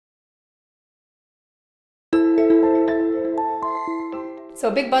So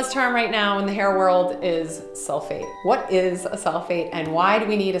a big buzz term right now in the hair world is sulfate. What is a sulfate and why do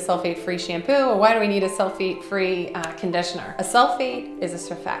we need a sulfate-free shampoo or why do we need a sulfate-free conditioner? A sulfate is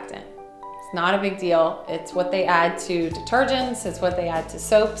a surfactant. It's not a big deal. It's what they add to detergents, it's what they add to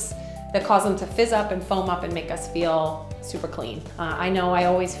soaps that cause them to fizz up and foam up and make us feel super clean. I know I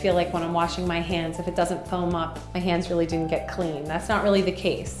always feel like when I'm washing my hands, if it doesn't foam up, my hands really didn't get clean. That's not really the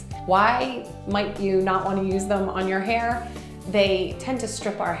case. Why might you not want to use them on your hair? They tend to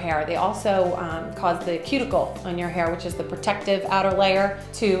strip our hair. They also cause the cuticle on your hair, which is the protective outer layer,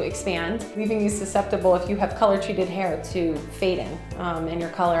 to expand, leaving you susceptible, if you have color-treated hair, to fading and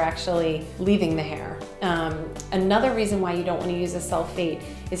your color actually leaving the hair. Another reason why you don't want to use a sulfate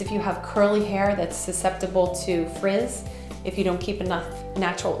is if you have curly hair that's susceptible to frizz, if you don't keep enough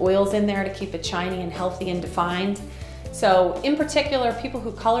natural oils in there to keep it shiny and healthy and defined. So in particular, people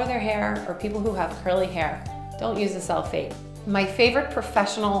who color their hair or people who have curly hair, don't use a sulfate. My favorite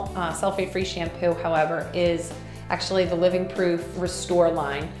professional sulfate-free shampoo, however, is actually the Living Proof Restore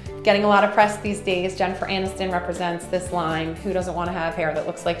line. Getting a lot of press these days. Jennifer Aniston represents this line. Who doesn't want to have hair that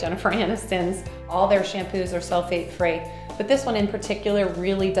looks like Jennifer Aniston's? All their shampoos are sulfate-free, but this one in particular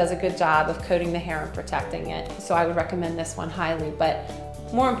really does a good job of coating the hair and protecting it. So I would recommend this one highly. But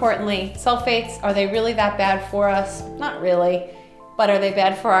more importantly, sulfates, are they really that bad for us? Not really. But are they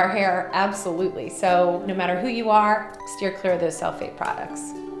bad for our hair? Absolutely. So no matter who you are, steer clear of those sulfate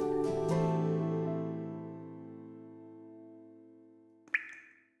products.